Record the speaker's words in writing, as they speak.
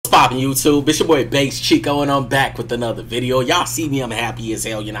poppin', YouTube? It's your boy Based Chiko, and I'm back with another video. Y'all see me, I'm happy as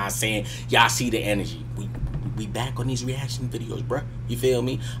hell, you know what I'm saying? Y'all see the energy. We back on these reaction videos, bruh. You feel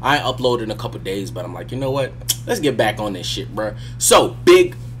me? I ain't uploaded in a couple days, but I'm like, you know what? Let's get back on this shit, bruh. So,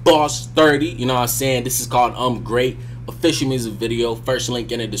 Big Boss 30, you know what I'm saying? This is called Great. Official music video. First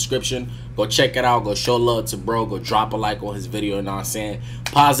link in the description. Go check it out. Go show love to bro. Go drop a like on his video, you know what I'm saying?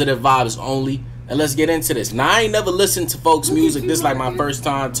 Positive vibes only. And let's get into this. Now, I ain't never listened to folks' music. This is like my first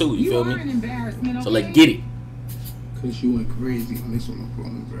time, too. You feel me? So, let's get it. Cause you went crazy on this one,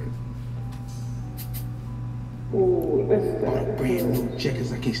 I'm bro. Ooh, Bought a brand new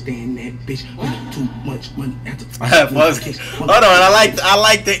checkers, I can't stand that bitch. Too much money after. Hold on, I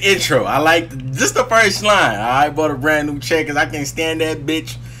like the intro. I like just the first line. I bought a brand new checkers, I can't stand that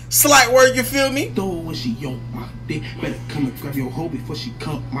bitch. Slight word, you feel me? Throw when she on my dick. Better come and grab your hoe before she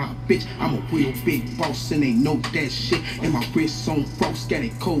come my bitch. I'm a real big boss and they know that shit. And my wrist on frost, got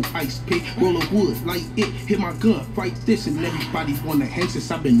it cold ice pick. Roll of wood, light it, hit my gun, fight this. And everybody wanna hang since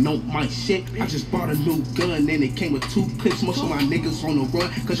I've been on my shit. I just bought a new gun and it came with 2 clips. Most of my niggas on the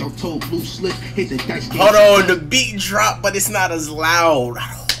run, cause y'all told loose slips. Hit the dice game. Hold on, the beat drop, but it's not as loud.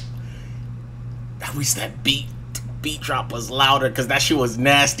 I wish that beat drop was louder, because that shit was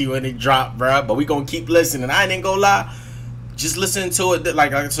nasty when it dropped, bruh. But we gonna keep listening. I ain't gonna lie, just listening to it,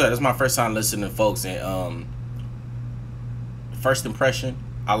 like I said, it's my first time listening to folks, and first impression,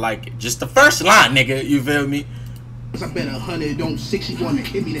 I like it. Just the first line, nigga, you feel me? I bet 100 on 6, you wanna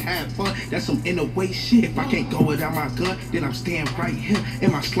hit me to have fun. That's some inner way shit. If I can't go without my gun, then I'm staying right here.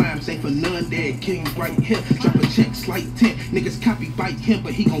 And my slimes ain't for none, they'll kill you right here. Drop a check, slight 10. Niggas copyright him,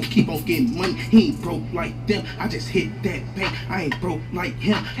 but he gon' keep on getting money. He ain't broke like them. I just hit that bank. I ain't broke like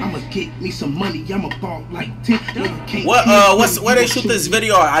him. I'ma get me some money. I'ma ball like 10. No, you can't. Where they shoot this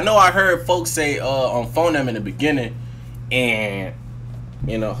video? I know I heard folks say on phone them in the beginning, and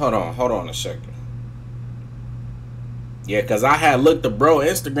you know, hold on a second. Yeah, because I had looked at bro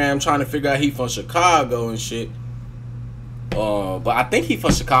Instagram trying to figure out he from Chicago and shit. But I think he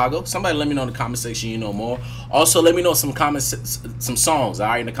from Chicago. Somebody let me know in the comment section you know more. Also, let me know some songs, all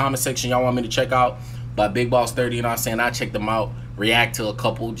right, in the comment section y'all want me to check out by Big Boss 30, you know what I'm saying? I check them out, react to a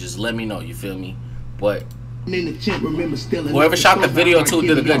couple, just let me know, you feel me? But whoever shot the video too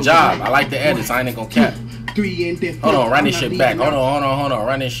did a good job. I like the edits, I ain't gonna cap. Hold on, run this shit back. Hold on.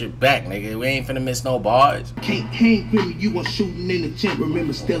 Run this shit back, nigga. We ain't finna miss no bars. Can't hang with me, you was shooting in the gym.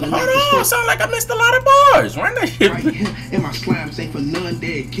 Remember still hold on, sound like I missed a lot of bars. Run that shit right here. And my slimes ain't for none,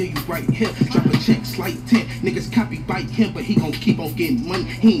 they'll kill you right here. Drop a check, slight 10. Niggas copyright him, but he gon' keep on getting money.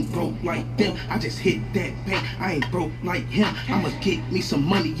 He ain't broke like them. I just hit that bank. I ain't broke like him. I'ma get me some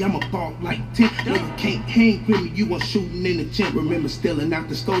money. I'ma ball like 10. No, you can't hang with me, you was shooting in the gym. Remember stealing out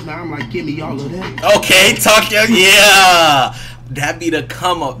the stores. Now I'm like, give me all of that. Okay. Talk your, yeah, that be the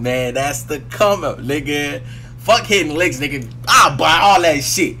come up, man. That's the come up, nigga. Fuck hitting licks, nigga. I'll buy all that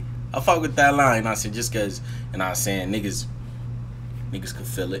shit. I fuck with that line, you know what I'm saying? Just cause, you know what I'm saying, niggas can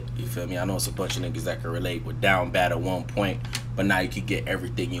feel it, you feel me? I know it's a bunch of niggas that can relate with down bad at one point, but now you can get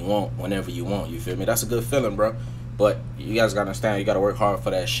everything you want whenever you want, you feel me? That's a good feeling, bro. But you guys gotta understand, you gotta work hard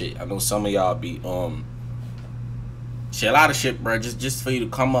for that shit. I know some of y'all be shit, a lot of shit, bro. Just for you to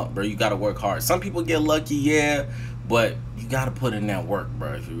come up, bro, you gotta work hard. Some people get lucky, yeah, but you gotta put in that work,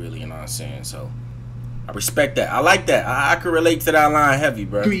 bro, if you really, you know what I'm saying? So I respect that. I like that. I can relate to that line heavy,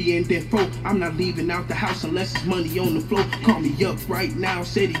 bro. 3 and then 4. I'm not leaving out the house unless it's money on the floor. Call me up right now.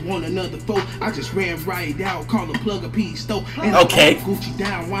 Said he want another 4. I just ran right out. Call a plug a piece store. And okay. I'm Gucci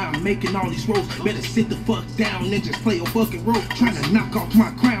down while I'm making all these rolls. Better sit the fuck down and just play a fucking role. Trying to knock off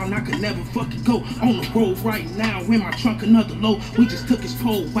my crown. I could never fucking go on the road right now. In my trunk another low. We just took his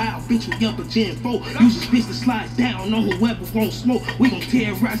pole. Wow, bitch, we up a Gen 4. Use this bitch to slide down on whoever won't smoke. We gon'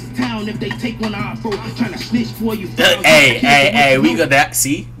 terrorize the town if they take one of our bro. Trying to snitch for you. Hey, we got that.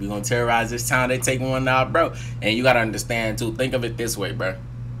 See, we gonna terrorize this town. They take one out, bro. And you gotta understand too. Think of it this way, bro.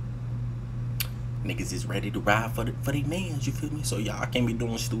 Niggas is ready to ride for the mans. You feel me? So y'all can't be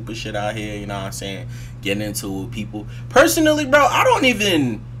doing stupid shit out here. You know what I'm saying? Getting into it with people. Personally, bro, I don't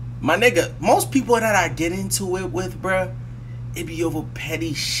even. My nigga, most people that I get into it with, bro, it be over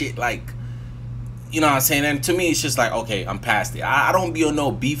petty shit like. You know what I'm saying? And to me, it's just like, okay, I'm past it. I don't be on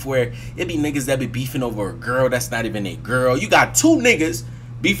no beef where it be niggas that be beefing over a girl that's not even a girl. You got 2 niggas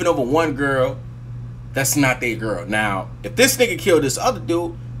beefing over one girl that's not their girl. Now, if this nigga killed this other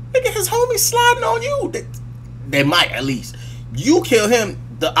dude, nigga, his homie sliding on you. They might, at least. You kill him,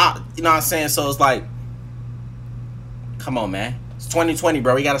 you know what I'm saying? So it's like, come on, man. It's 2020,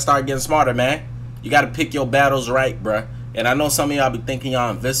 bro. You got to start getting smarter, man. You got to pick your battles right, bro. And I know some of y'all be thinking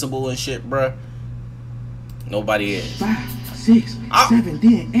y'all invincible and shit, bro. Nobody is. 5, 6, 7,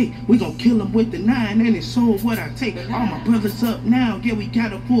 then 8. We gon' kill them with the 9, and it's so what I take. All my brothers up now, yeah, we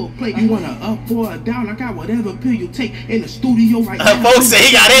got a full plate. You want a up or a down? I got whatever pill you take in the studio right now. Folks say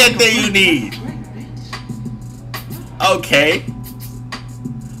he got everything you need. Okay.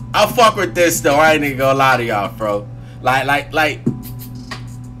 I'll fuck with this though. I ain't even gonna lie to y'all, bro. Like.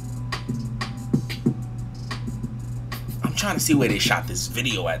 I'm trying to see where they shot this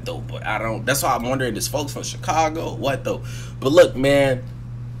video at though, but I don't. That's why I'm wondering, is folks from Chicago or what though? But look, man,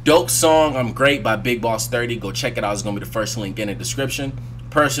 dope song. I'm Great by Big Boss 30. Go check it out. It's gonna be the first link in the description.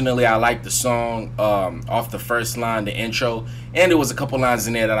 Personally, I like the song off the first line, the intro, and there was a couple lines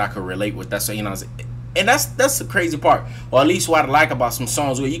in there that I could relate with. That's what, you know. And that's the crazy part, or at least what I like about some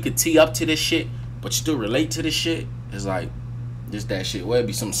songs where you could tee up to this shit, but you still relate to this shit. It's like just that shit. Where it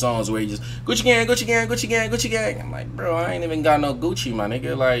be some songs where you just Gucci gang, Gucci gang, Gucci gang, Gucci gang. I'm like, bro, I ain't even got no Gucci, my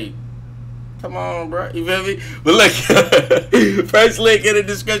nigga. Like, come on, bro. You feel me? But look, first link in the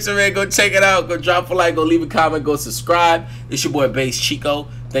description, man. Go check it out. Go drop a like. Go leave a comment. Go subscribe. It's your boy Based Chiko.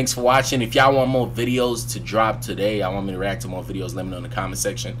 Thanks for watching. If y'all want more videos to drop today, I want me to react to more videos, let me know in the comment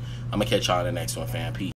section. I'm gonna catch y'all in the next one, fam. Peace.